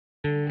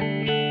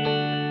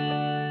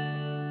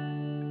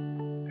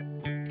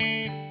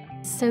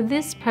So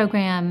this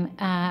program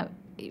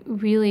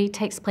really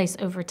takes place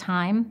over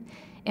time,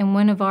 and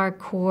one of our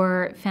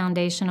core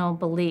foundational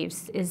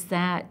beliefs is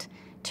that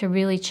to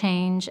really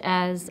change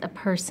as a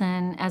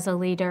person, as a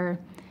leader,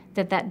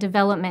 that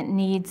development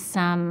needs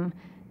some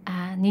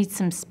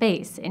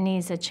space. It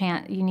needs a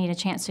chance. You need a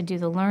chance to do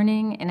the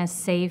learning in a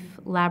safe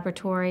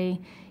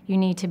laboratory. You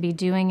need to be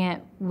doing it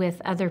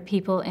with other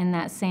people in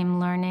that same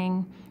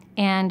learning,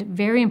 and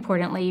very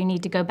importantly, you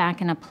need to go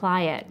back and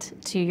apply it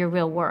to your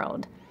real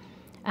world.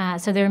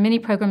 So there are many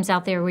programs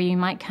out there where you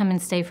might come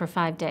and stay for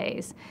 5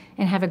 days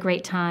and have a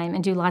great time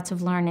and do lots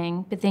of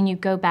learning, but then you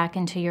go back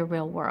into your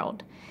real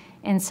world.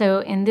 And so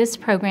in this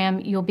program,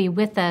 you'll be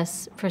with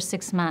us for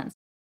 6 months.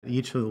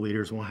 Each of the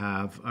leaders will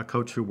have a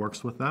coach who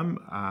works with them.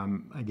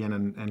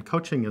 And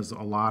coaching is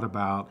a lot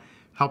about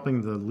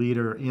helping the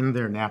leader in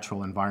their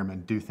natural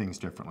environment do things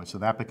differently. So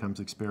that becomes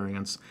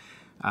experience.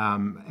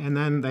 And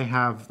then they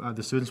have,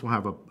 the students will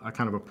have a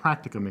kind of a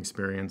practicum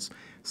experience,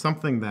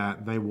 something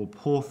that they will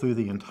pull through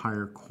the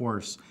entire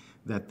course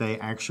that they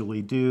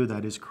actually do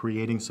that is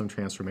creating some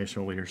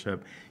transformational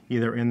leadership,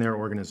 either in their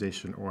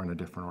organization or in a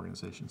different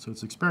organization. So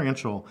it's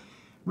experiential,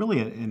 really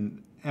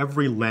in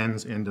every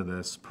lens into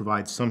this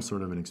provides some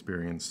sort of an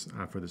experience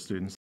for the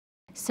students.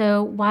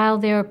 So while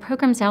there are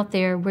programs out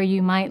there where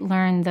you might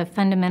learn the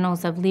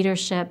fundamentals of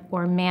leadership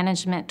or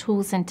management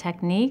tools and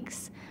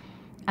techniques,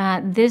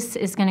 this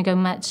is going to go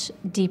much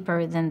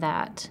deeper than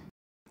that.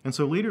 And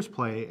so leaders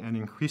play an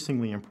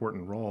increasingly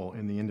important role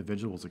in the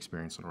individual's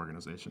experience in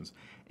organizations.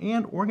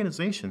 And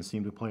organizations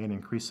seem to play an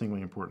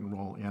increasingly important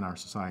role in our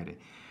society.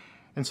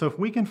 And so if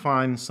we can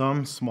find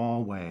some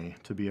small way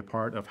to be a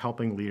part of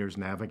helping leaders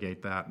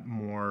navigate that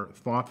more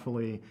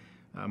thoughtfully,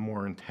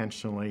 more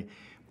intentionally,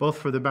 both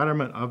for the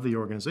betterment of the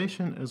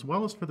organization as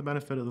well as for the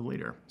benefit of the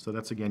leader. So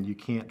that's, again, you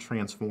can't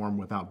transform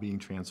without being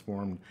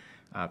transformed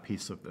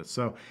piece of this.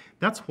 So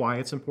that's why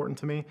it's important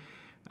to me.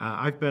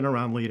 I've been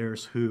around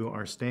leaders who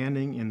are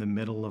standing in the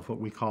middle of what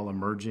we call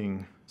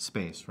emerging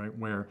space, right,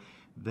 where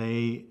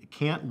they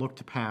can't look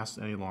to past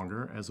any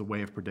longer as a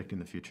way of predicting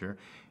the future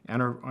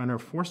and are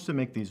forced to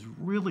make these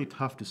really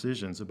tough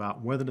decisions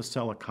about whether to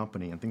sell a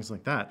company and things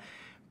like that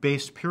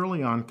based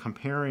purely on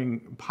comparing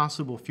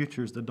possible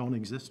futures that don't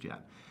exist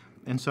yet.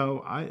 And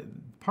so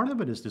part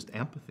of it is just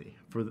empathy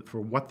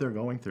for what they're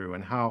going through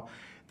and how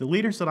the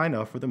leaders that I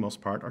know, for the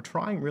most part, are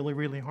trying really,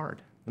 really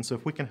hard. And so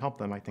if we can help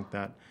them, I think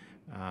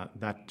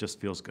that just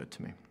feels good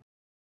to me.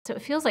 So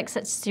it feels like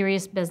such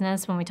serious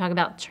business when we talk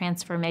about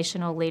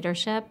transformational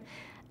leadership.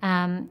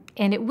 And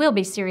it will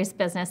be serious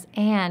business,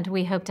 and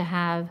we hope to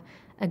have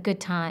a good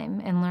time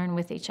and learn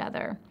with each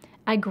other.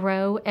 I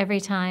grow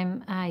every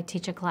time I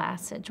teach a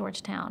class at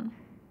Georgetown.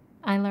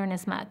 I learn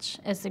as much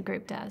as the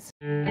group does.